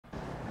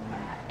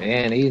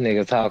Man, these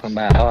niggas talking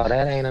about, oh,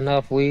 that ain't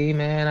enough weed,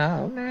 man.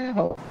 Oh, man,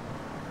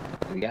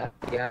 that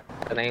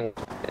ain't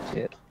that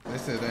shit. They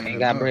said that ain't Ain't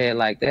got enough. bread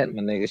like that,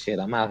 my nigga. Shit,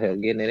 I'm out here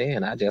getting it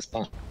in. I just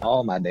spent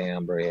all my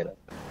damn bread up.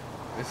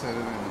 They said it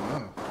ain't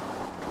enough.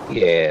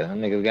 Yeah,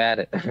 them niggas got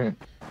it.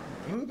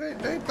 Ooh,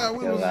 they thought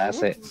we Yo, was I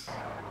said,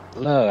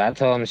 what? look, I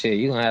told him, shit,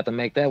 you gonna have to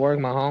make that work,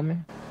 my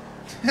homie.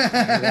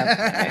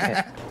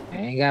 I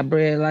ain't got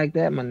bread like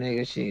that, my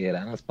nigga. Shit,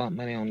 I done spent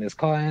money on this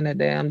car and that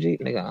damn Jeep,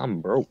 nigga.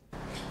 I'm broke.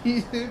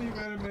 He said you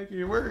better make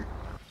it work.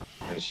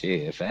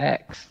 Shit,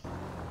 facts.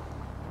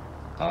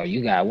 Oh,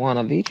 you got one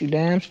of each, you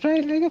damn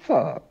straight, nigga.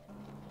 Fuck.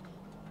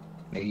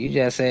 Nigga, you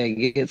just said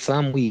get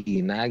some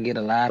weed, not get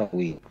a lot of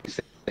weed. You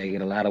said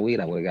get a lot of weed,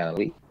 I would've got a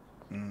weed.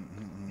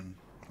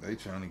 They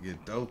trying to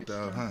get doped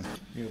out, huh?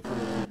 You put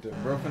it with the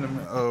bro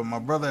finna, my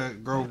brother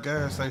at Grove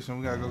gas station.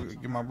 We gotta go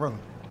get my brother.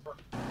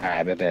 All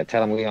right, bet.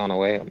 Tell him we on the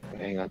way. It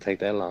ain't gonna take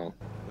that long.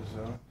 For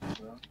sure.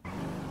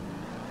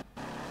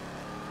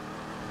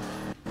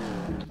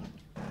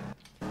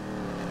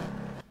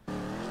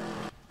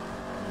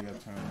 You gotta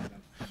turn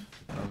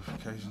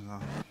notifications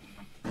off.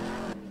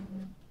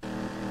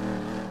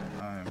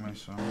 Alright, make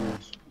sure.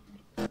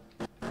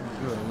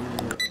 Good.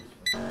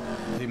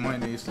 He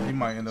might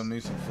end up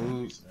needing some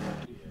food.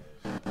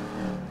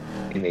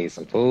 He needs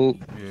some food.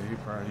 Yeah, he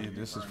probably.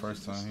 This is his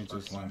first time. He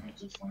just went.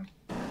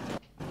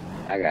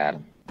 I got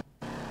him.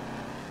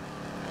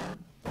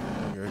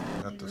 Yeah,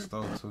 at the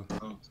store too.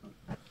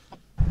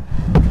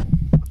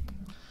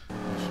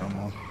 Show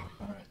more.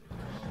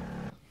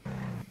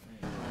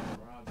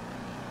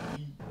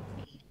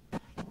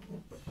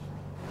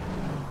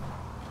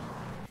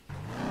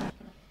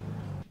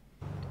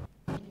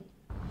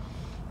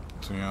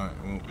 So yeah,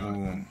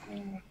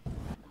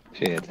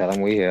 Shit, tell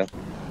him we here.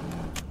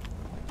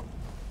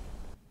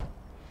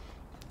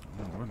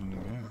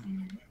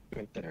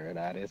 Third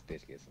out this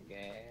bitch, get some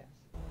gas.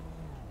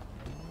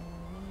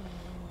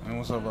 Hey,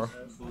 what's up, bro?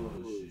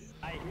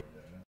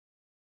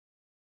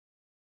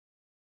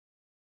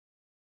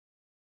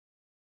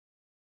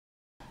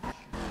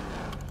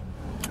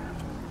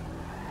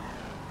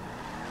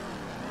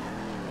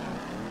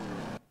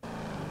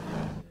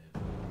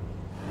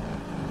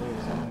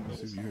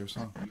 See if you hear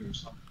something.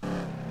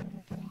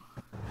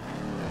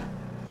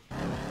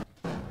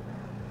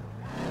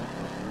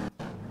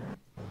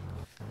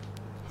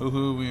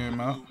 Who we in,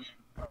 Mal?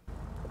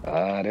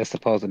 That's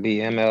supposed to be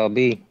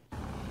MLB.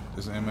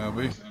 This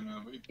MLB?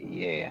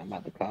 Yeah, I'm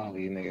about to call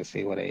these niggas,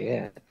 see where they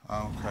at.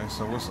 Okay,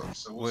 so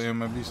what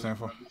MLB stand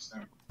for?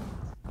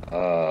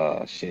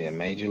 Shit,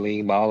 Major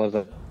League Ballers.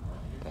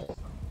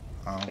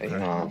 Okay. You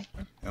know,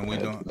 and we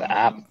doing the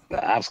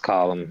ops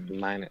call them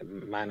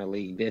minor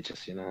league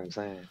bitches. You know what I'm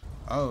saying?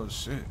 Oh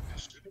shit.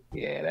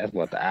 Yeah, that's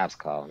what the ops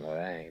call them. Though.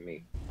 That ain't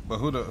me. But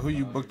who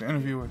you booked the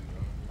interview with?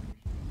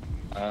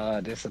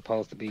 This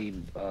supposed to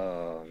be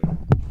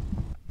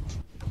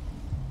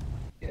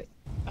yeah,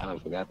 I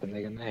don't forgot the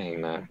nigga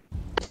name now.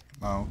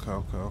 Oh, okay.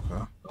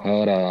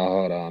 Hold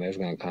on. It's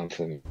gonna come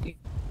to me.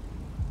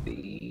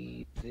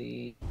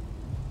 Easy.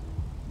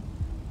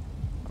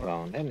 Hold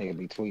on, that nigga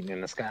be tweeting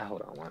in the sky.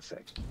 Hold on 1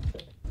 second.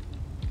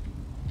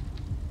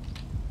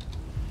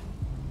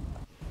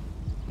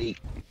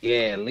 Leak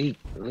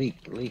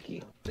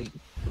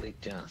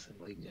Johnson.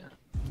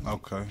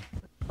 Okay.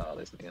 Oh,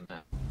 this nigga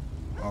now.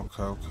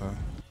 Okay.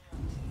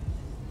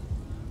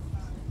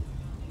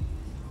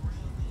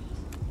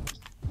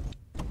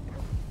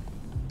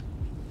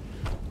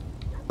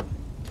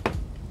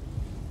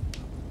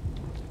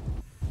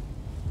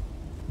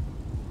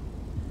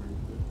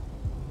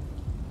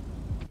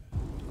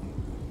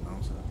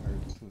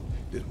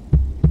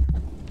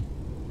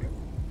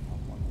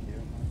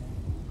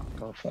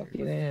 Go fuck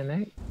you then,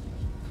 Nate.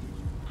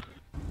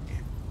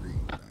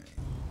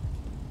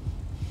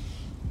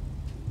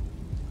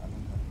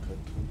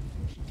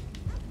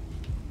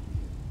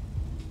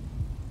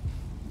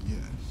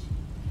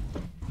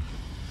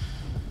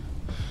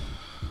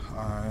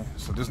 Alright,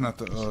 so this not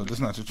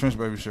the Trench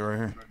Baby shit right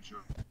here.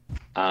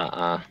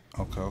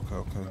 Okay.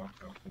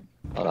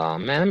 Hold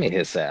on, man. Let me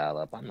hit Sal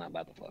up. I'm not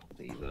about to fuck with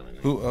these other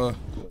niggas.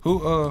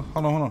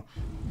 Hold on.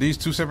 These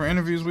two separate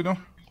interviews we doing?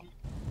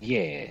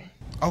 Yeah.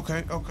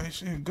 Okay,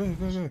 shit, good.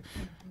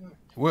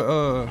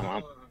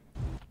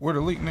 Where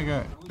the leak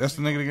nigga at? That's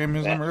the nigga that gave me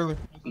his number earlier?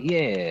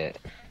 Yeah.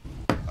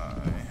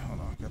 Alright, hold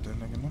on, I got that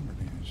nigga number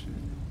then, shit.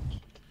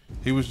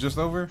 He was just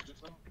over?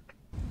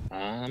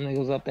 Them niggas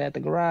was up there at the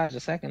garage a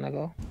second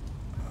ago.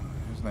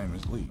 His name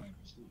is Lee.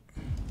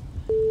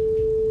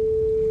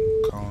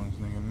 Calling this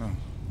nigga now.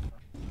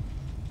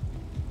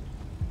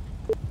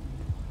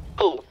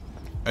 Oh.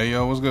 Hey,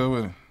 yo, what's good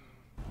with it?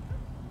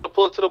 I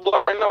pull it to the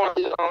block right now at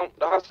the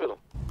hospital.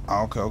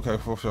 Oh, okay,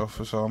 for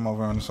sure. I'm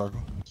over in the circle.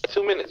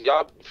 2 minutes.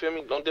 Y'all feel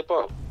me? Don't dip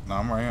off. Nah,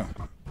 I'm right here.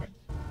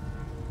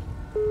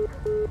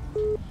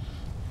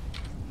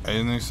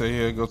 Hey, this nigga say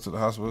he'll go to the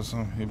hospital or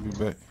something. He'll be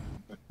back.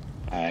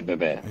 Alright,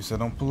 bet. He said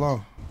don't pull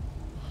off.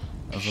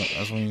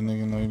 That's when you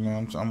nigga know you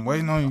know. I'm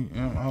waiting on you.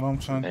 You know, hold on, I'm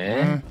trying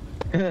to.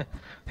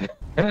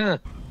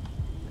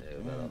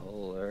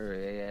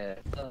 Hurry ass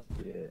up,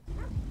 yeah.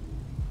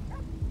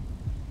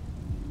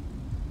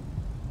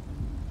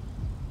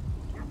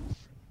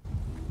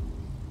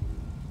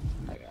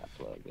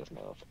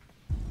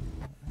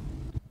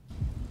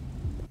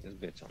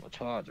 bitch on the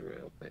charger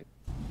real quick.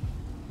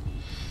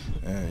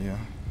 Yeah.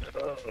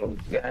 Oh,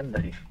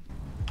 goddamn.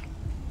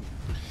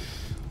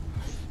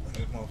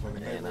 This motherfucker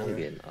Man, I'm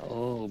getting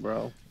old,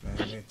 bro. Man,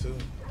 me too,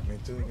 gang.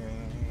 I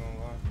ain't gonna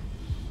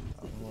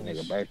lie.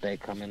 Nigga birthday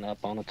coming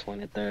up on the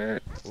 23rd.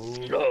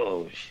 Ooh,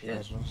 oh, shit.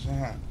 That's what's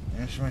up.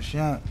 Insurance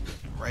shot.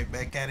 Right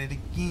back at it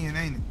again,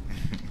 ain't it?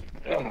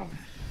 Oh,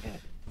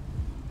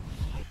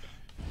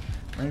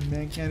 right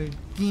back at it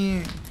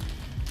again.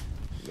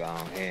 go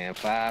ahead and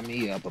fire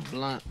me up a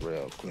blunt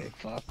real quick.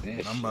 Fuck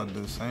this I'm about to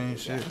do the same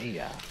shit.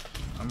 Yeah.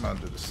 I'm about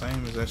to do the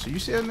same as that shit. You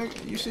see a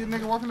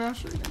nigga walking down the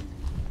street?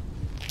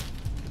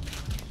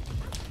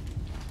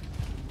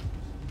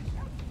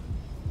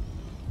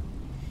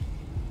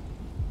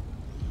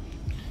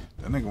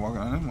 That nigga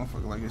walking down that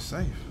motherfucker like it's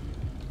safe.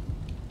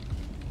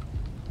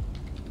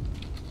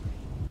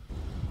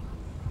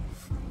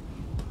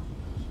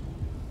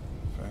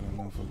 Fat that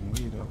motherfucking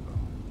weed up though.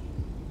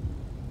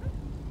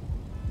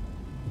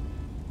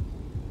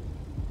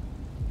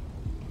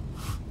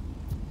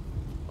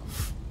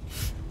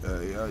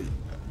 Yeah,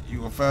 you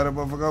gonna fire that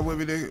motherfucker up with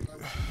me, nigga?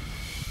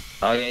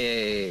 Oh,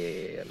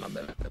 yeah. My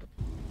bad.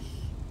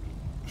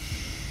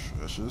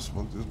 I should've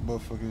smoked this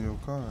motherfucker in your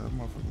car. That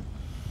motherfucker.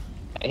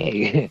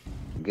 Hey,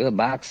 good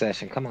box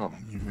session. Come on.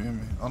 You feel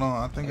me? Hold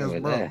on, I think that's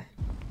bro. That.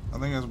 I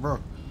think that's bro.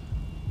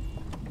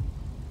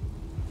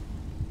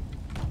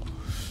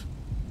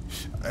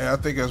 Hey, I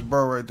think that's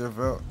bro right there,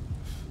 felt.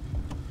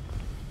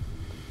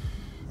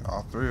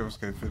 All three of us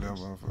can't fit that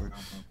motherfucker.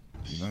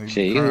 You know,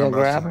 Shit, you go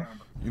grab him?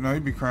 You know,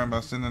 he be crying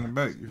about sitting in the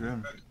back, you feel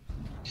me?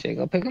 Shit,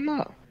 go pick him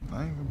up.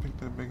 I ain't gonna pick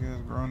that big ass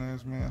grown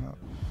ass man up.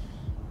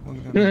 Look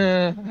at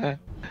that man.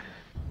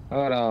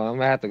 Hold on, I'm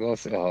gonna have to go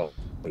see. Oh,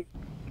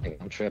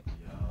 I'm tripping.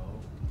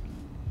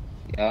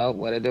 Yo,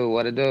 what it do?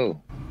 What you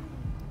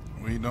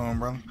doing,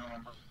 brother?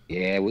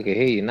 Yeah, we can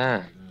hear you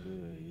now.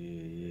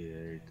 Yeah,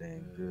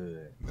 everything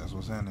good. That's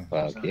what's happening.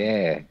 Fuck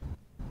yeah.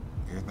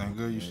 Everything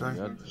good, you straight?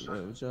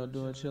 What y'all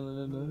doing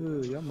chilling in the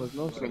hood? Y'all must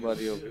know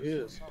somebody over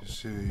here.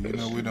 Shit, you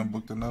know we done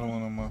booked another one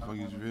of them motherfuckers,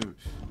 you feel me?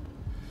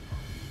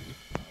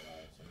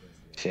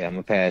 Shit, I'm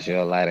gonna pass you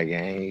a lighter,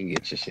 gang. You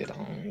get your shit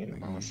on, you know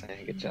what I'm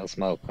saying? Get your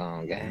smoke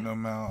on, gang. You know,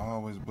 man, I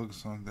always book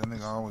something. That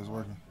nigga always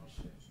working.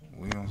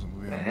 We on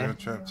real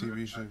trap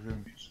TV shit, feel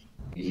me?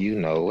 You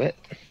know it.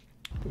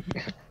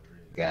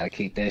 Gotta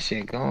keep that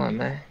shit going,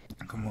 man.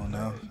 Come on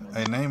now.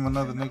 Hey, name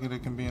another nigga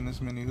that can be in this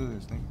many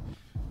hoods,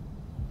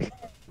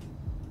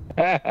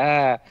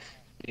 Yeah,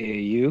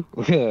 you.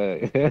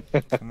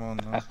 Come on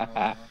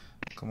now.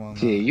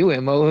 Shit, you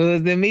in more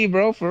hoods than me,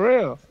 bro, for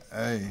real.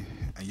 Hey,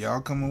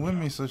 y'all coming with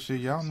me, so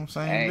shit, y'all them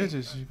same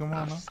bitches. Come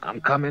on now.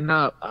 I'm coming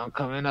up. I ain't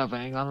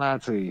gonna lie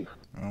to you.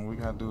 We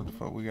gotta do what the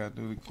fuck we gotta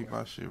do to keep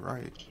our shit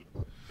right.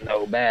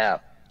 No bad.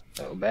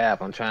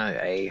 I'm trying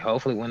to,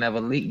 hopefully whenever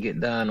leak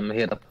get done, I'm gonna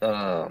hit up,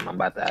 I'm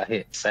about to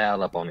hit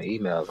Sal up on the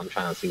emails. I'm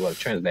trying to see what the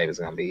Trends Baby's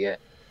gonna be at.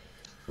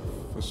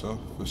 For sure.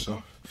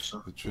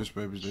 The Trish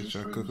Babies, they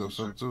try to cook up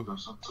something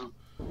too.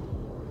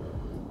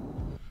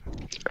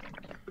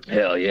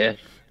 Hell yeah.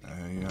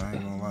 Hey, I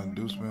ain't gonna lie,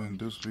 Deuce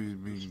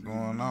be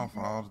going off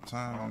all the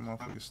time. I'm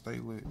motherfuckers stay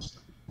lit.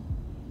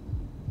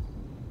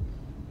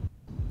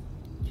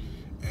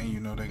 And you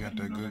know they got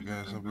that good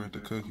gas up at the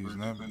cookies,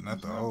 not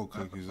the old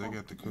cookies. They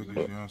got the cookies, you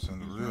know what I'm saying,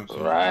 the real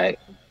cookies. Right.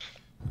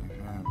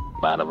 Yeah.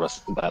 By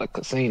the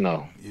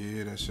casino.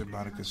 Yeah, that shit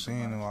by the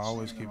casino. I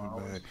always keep it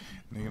back.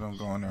 Nigga don't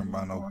go in there and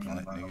buy no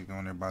blunt. Nigga go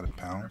in there and buy the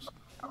pounds.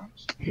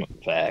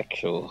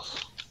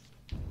 Factuals.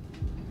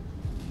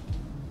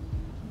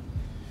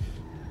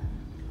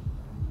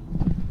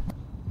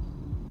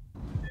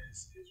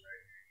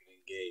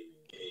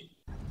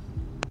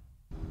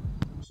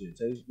 Shit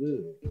tastes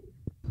good.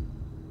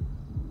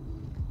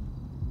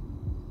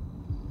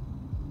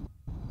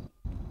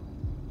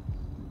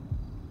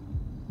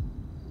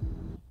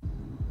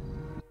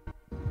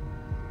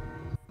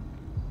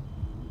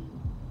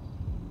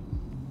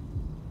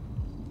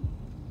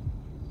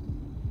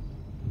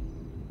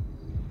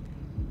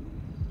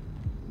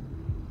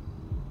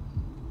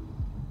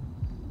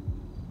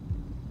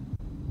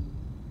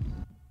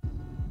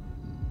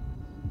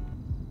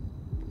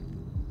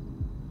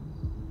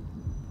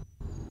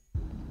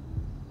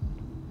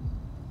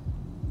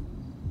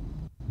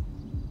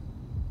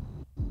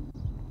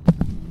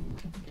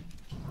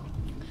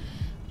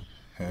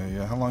 Hell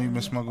yeah. How long you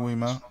been smoking weed,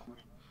 man?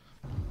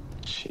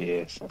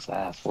 Shit, since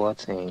I was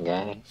 14,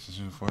 gang. Since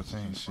you were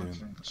 14, shit.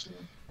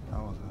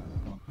 How was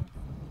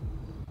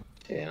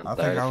that? Shit, I'm I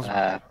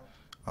 35.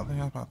 think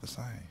I was about the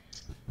same.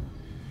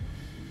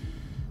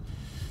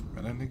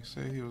 Man, that nigga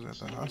said he was at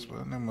the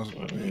hospital. That must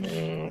be.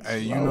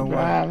 Hey, you know what?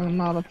 Driving,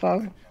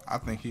 motherfucker. I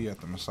think he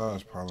at the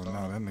massage parlor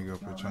now. That nigga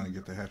up there trying to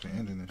get the happy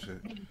ending and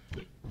shit.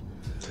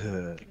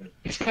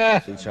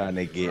 She trying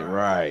to get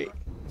right.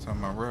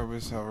 Talking about rub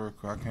this out real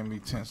quick. I can't be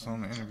tense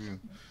on the interview.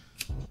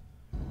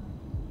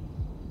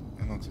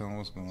 Ain't no telling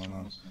what's going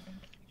on.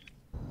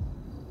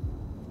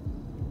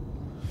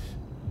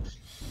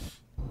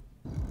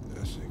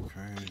 That shit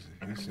crazy.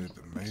 He said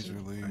the major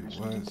league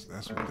was.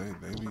 That's what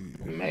they be.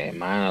 Man,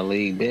 minor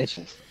league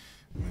bitches.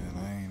 Man, I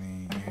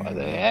What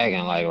they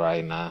acting like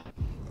right now?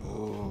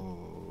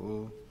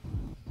 Oh.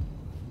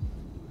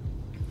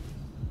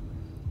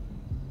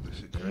 This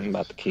shit I'm crazy.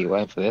 about to keep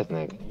waiting for this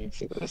nigga. Let me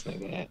see what this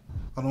nigga at.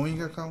 Hold on, you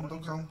gotta call him.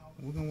 Don't call him.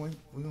 We're gonna wait.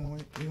 We're gonna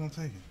wait. We're gonna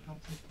take it.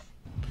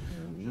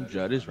 You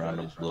try this round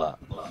the block.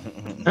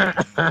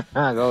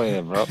 Go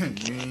ahead, bro.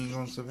 You ain't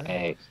gonna survive.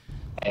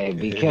 Hey,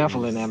 be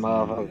careful in that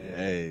motherfucker.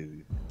 Hey,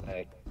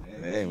 Hey,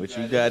 man, what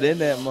you got in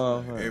that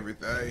motherfucker?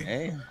 Everything.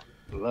 Man,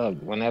 look,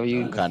 whenever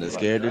you I'm kind of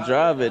scared to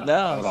drive it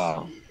now. Hold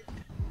on.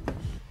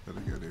 Gotta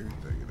get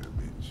everything in that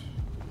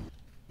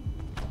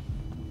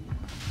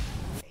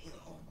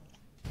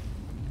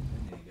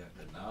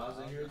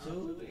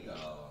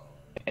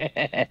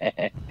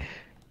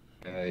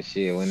bitch.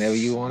 Shit, whenever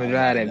you want to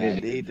drive that I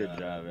bitch. need to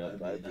drive it. I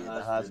might be in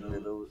the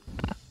hospital.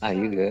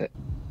 You good.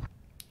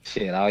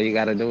 Shit, all you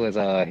gotta do is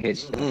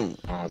hit and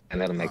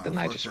that'll make the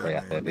Nah, nitrous fuck spray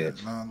out that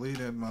bitch. Nah, leave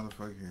that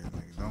motherfucker here,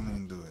 nigga. Don't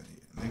even do it.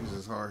 Niggas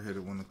is hard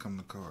headed when it come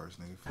to cars,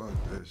 nigga. Fuck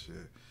that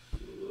shit.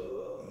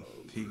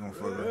 He gonna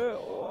fuck up.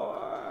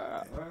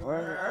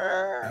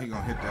 He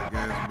gonna hit that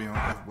gas and be on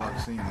F block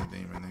seeing the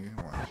demon, nigga.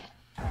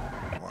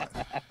 Watch.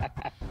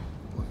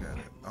 Look at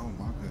it. Oh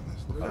my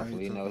goodness. Look how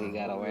We know he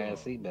gotta wear a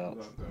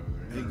seatbelt.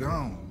 He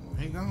gone.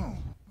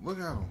 Look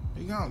at him.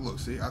 He gone. Look,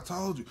 see, I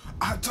told you.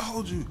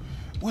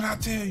 What'd I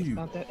tell you?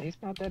 He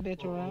smelled that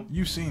bitch around.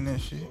 You seen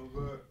that shit.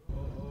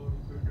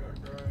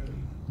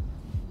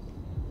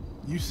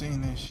 You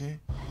seen that shit.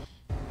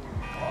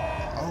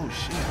 Oh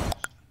shit.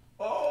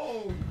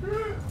 Oh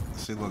shit.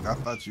 See, look, I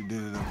thought you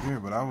did it up here,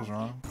 but I was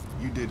wrong.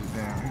 You did it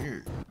down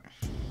here.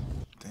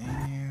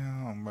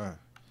 Damn, bro.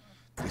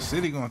 The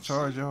city gonna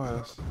charge your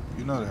ass.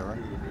 You know that, right?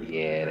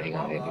 Yeah, they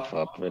gonna hit me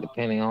for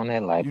depending on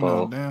that lipo. You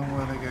know damn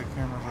well they got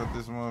cameras at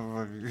this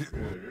motherfucker.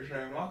 This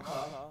ain't my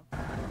car.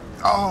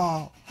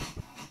 Oh.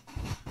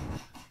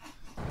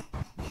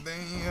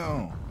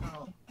 Damn.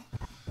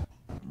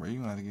 Bro, you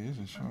gonna have to get his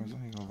insurance. I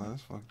ain't gonna lie,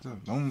 that's fucked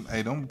up.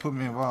 Don't put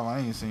me involved. I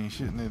ain't seen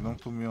shit in it.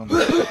 Don't put me on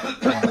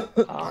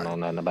the. I don't know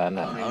nothing about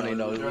nothing. I don't even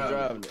know who was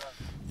driving it.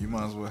 You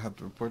might as well have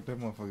to report that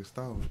motherfucker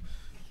stolen.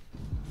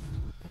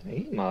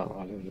 He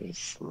motherfucker is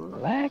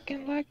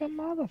slacking like a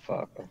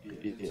motherfucker.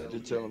 Yeah,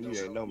 just tell him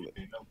you ain't know me.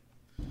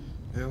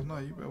 Hell no,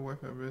 you better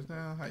wipe that bitch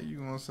down. How you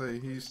gonna say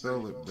he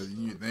stole it, but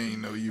they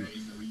ain't know you?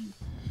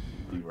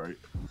 You right.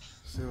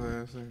 See what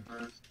I say?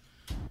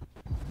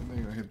 They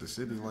gonna hit the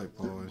city light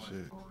pole and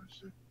shit.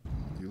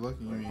 You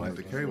lucky you ain't hit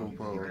the cable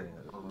pole.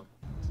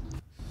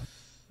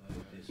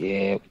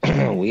 Yeah,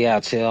 we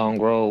out here on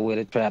Grove with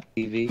it, Trap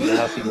TV.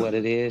 Y'all see what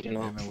it is, you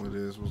know? You know what it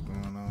is, what's going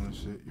on and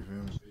shit, you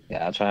feel me?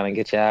 Y'all trying to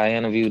get y'all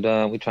interview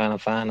done. We trying to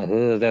find the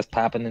hoods that's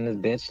popping in this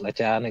bitch. Let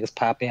y'all niggas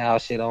pop y'all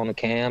shit on the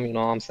cam, you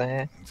know what I'm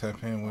saying?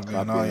 Tap in with me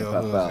Tap and all in, your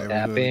pop hoods. out. Every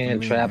Tap hood you in, can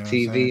meet, Trap you know what I'm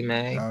TV, saying?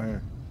 man. Out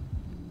here.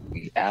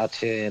 We out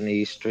here in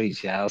these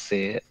streets, y'all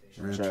see it.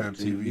 Real Trap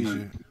TV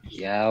shit.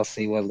 Y'all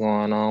see what's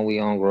going on. We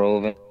on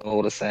Grove and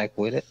over the sack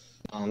with it.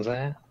 You know what I'm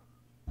saying?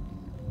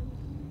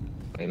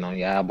 Waiting on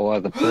y'all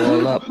boys to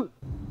pull up. You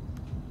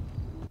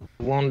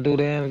want to do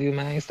the interview,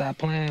 man? Stop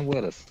playing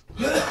with us.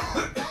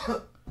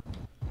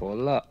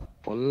 Pull up.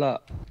 Pull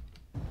up.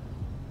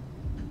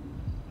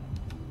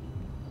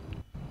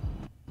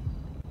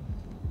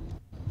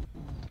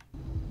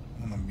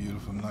 On a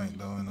beautiful night,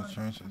 though, in the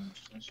trenches.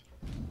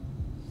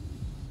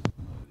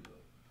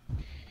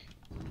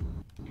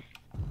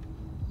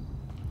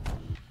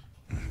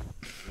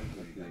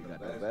 Got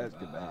that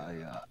basketball,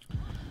 yeah.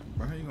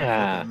 Bro, how you gonna fuck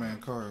that man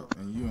car up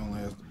and you only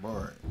has to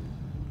bar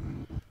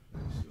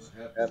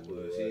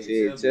it?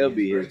 See, tell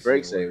me his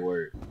brakes ain't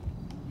work.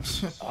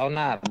 Oh,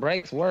 nah. The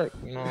brakes work.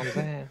 You know what I'm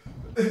saying?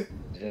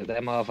 Just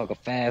that motherfucker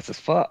fast as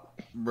fuck.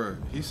 Bro,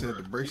 he said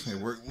the brakes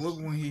ain't work. Look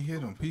when he hit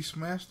him. He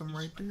smashed him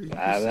right there.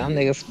 Them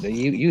niggas,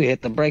 you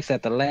hit the brakes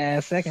at the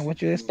last second.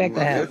 What you expect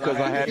to happen? Because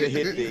I had to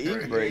hit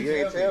the E-brake. You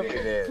ain't tell me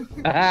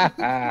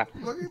that.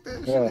 Look at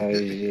that Oh,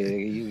 shit. yeah,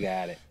 you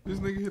got it. This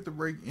nigga hit the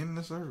brake in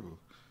the circle.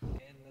 In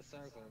the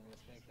circle,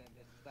 expect that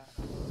bitch to stop.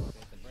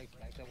 Expect the brakes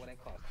back there where that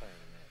car's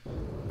turning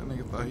at. That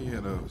nigga thought he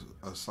had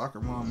a soccer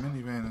mom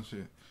minivan and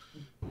shit.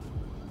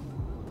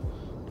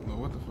 No,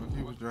 what the fuck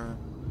he was driving?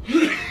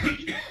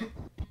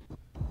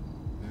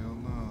 Hell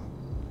no.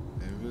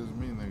 If it was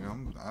me, nigga,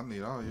 I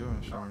need all your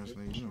insurance,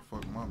 nigga. You done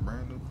fuck my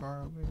brand new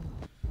car up,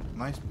 nigga.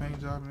 Nice paint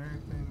job and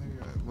everything,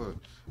 nigga. Look,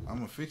 I'm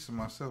gonna fix it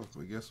myself,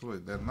 but guess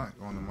what? That not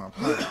going in my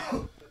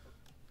pocket.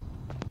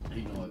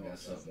 You know I got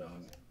something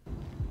on it.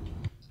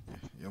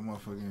 Your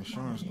motherfucking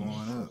insurance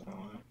going up.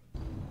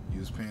 You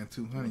was paying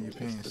 $200, you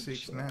paying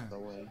 $6 now.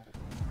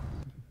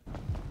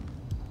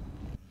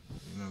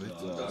 You know,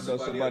 I know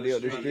somebody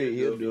up the street,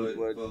 he'll do it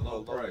for a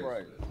low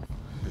price.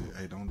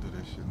 Hey, don't do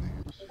that shit,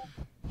 nigga.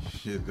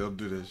 Shit, don't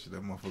do that shit.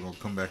 That motherfucker gonna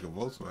come back a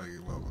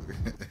Volkswagen, motherfucker.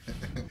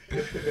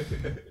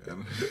 That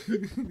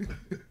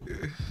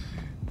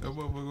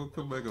motherfucker gonna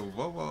come back a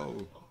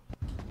Volvo.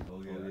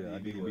 Oh yeah, I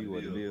need to be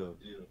what it is.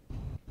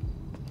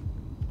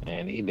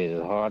 Man, these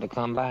bitches hard to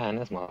come by in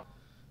this motherfucker.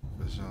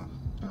 For sure.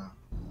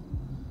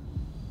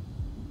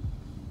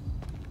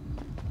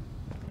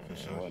 For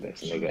Where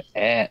this nigga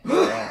at,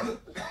 bro?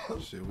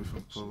 Shit, we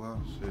finna pull out.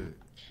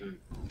 Shit.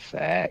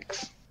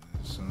 Facts.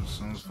 As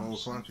soon as 4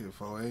 o'clock hit,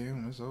 4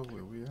 a.m., it's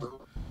over. We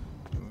out.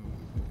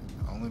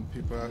 Only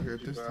people out here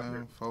at this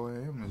time, 4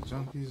 a.m. is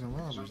junkies and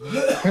robbers.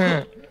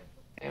 Nigga.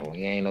 And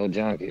we ain't no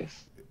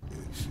junkies.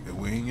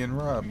 We ain't getting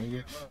robbed,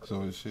 nigga.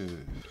 So shit.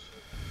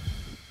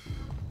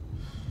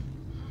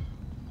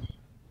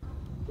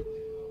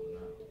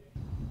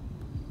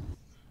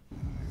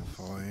 Nigga,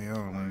 4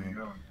 a.m.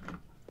 nigga.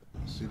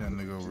 See that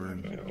nigga over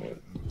in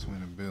between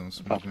the buildings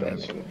smoking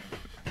that shit. Right.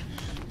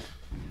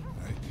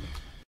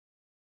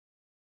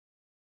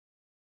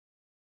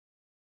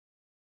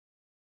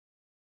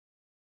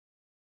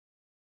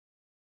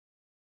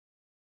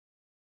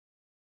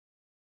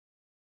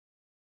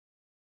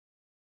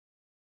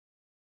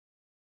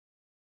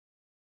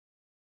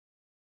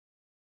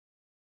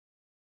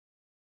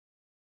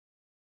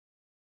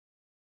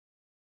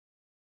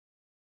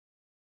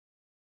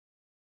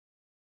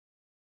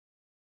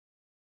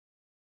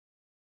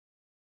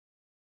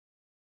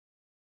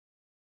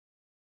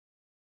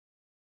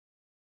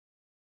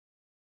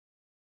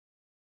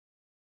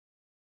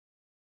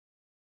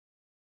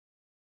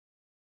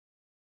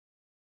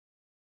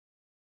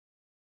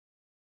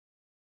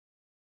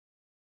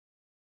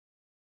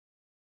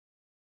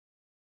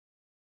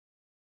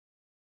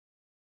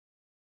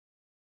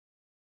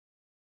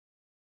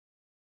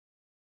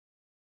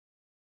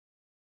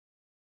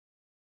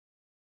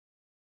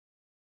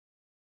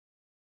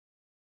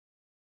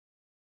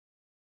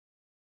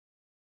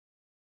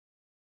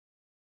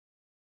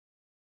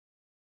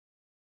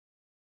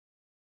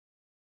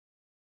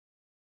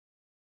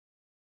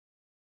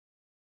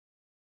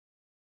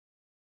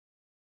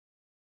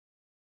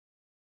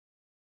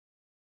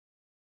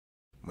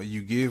 But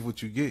you give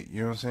what you get, you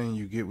know what I'm saying?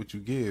 You get what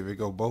you give. It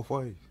go both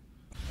ways.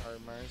 All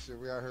right, man. Shit,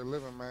 we out here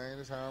living, man.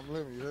 This how I'm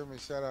living. You hear me?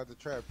 Shout out to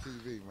Trap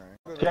TV,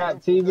 man. Trap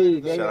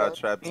TV, Shout out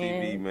Trap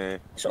TV, man.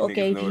 It's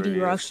okay, GD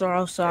Rockstar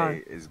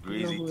outside. Hey, it's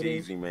Greasy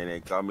Teasy, man.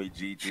 They call me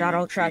GG. Shout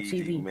out Trap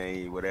Teasy, TV,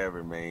 man.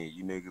 Whatever, man.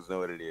 You niggas know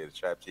what it is.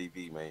 Trap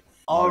TV, man.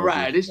 All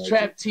right, it's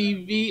Trap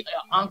TV.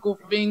 Uncle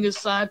Finger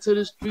signed to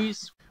the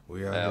streets.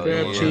 We out Trap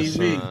here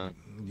TV.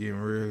 getting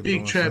real.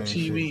 Big Trap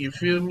TV, you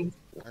feel me?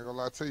 I ain't gonna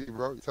lie to you,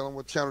 bro. Tell them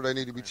what channel they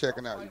need to be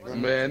checking out. You feel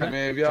me? Man,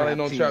 if y'all ain't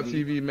on Trap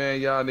TV, man,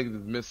 y'all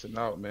niggas is missing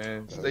out,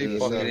 man. Stay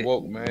fucking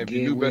woke, man. If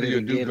you do better,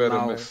 you'll do better,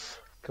 man.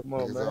 Come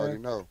on, Niggas man. already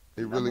know.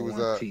 He really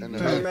was in the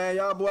Hey hood. man,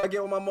 y'all boy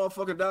get with my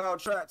motherfucking dog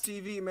Trap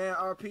TV, man.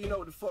 RP know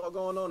what the fuck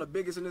going on. The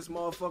biggest in this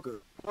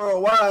motherfucker.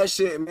 Worldwide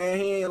shit, man.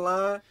 He ain't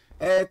lying.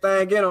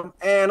 Everything get him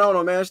and on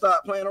him, man.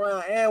 Stop playing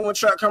around. And when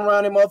Trap come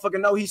around, they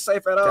motherfucking know he's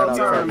safe at all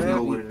times,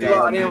 man. You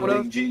out there with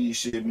him? G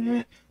shit,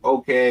 man.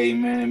 Okay,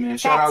 man.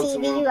 Shout Trap out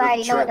TV, to you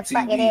already know what the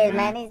fuck it is, TV,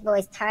 man. These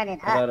boys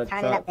turning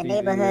up the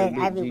neighborhood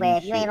everywhere.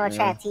 If you ain't on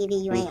Trap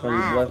TV, you ain't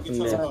live. So,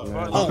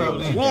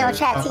 hey, if you ain't on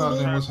Trap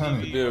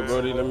TV, Yeah,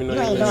 Brody, let me know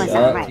you ain't doing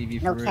something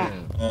right. No cap.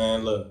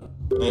 And look,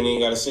 they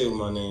ain't gotta say what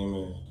my name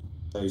is.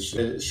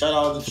 Shout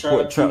out to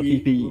Trap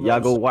TV. Y'all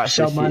go watch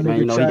that shit, man.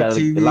 You know, he got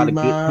a lot of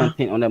good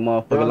content on that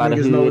motherfucker. A lot of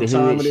hood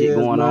shit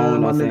going on, you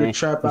know what I'm saying?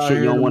 Some shit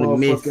you don't want to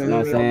miss, you know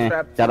what I'm saying?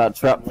 Shout out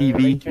Trap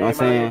TV, you know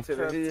what I'm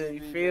saying?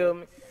 You feel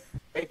me?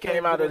 They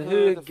came out of the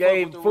hood,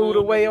 gave food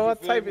away, all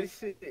type of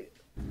shit.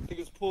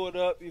 Niggas pulled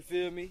up, you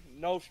feel me?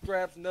 No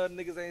straps, nothing.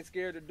 Niggas ain't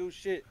scared to do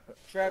shit.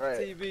 Trap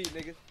TV,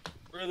 niggas.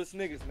 Realest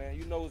niggas, man.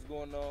 You know what's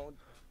going on.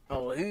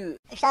 Oh,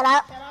 Shout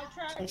out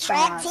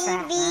Trap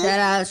TV. Shout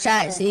out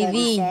Trap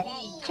TV.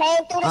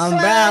 Came through the Bro.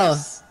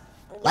 slums.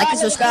 Like and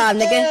subscribe,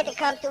 nigga. To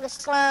come through the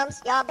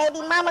slums. Y'all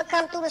baby mama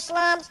come through the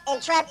slums,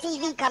 and Trap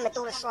TV coming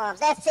through the slums.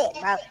 That's it,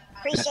 bro.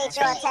 Appreciate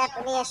y'all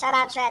tapping in. Shout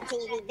out Trap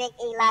TV, Big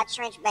Eli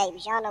Trench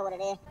babies. Y'all know what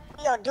it is.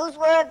 We on Deuce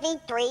World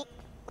V3.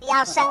 We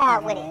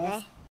outside with it, man.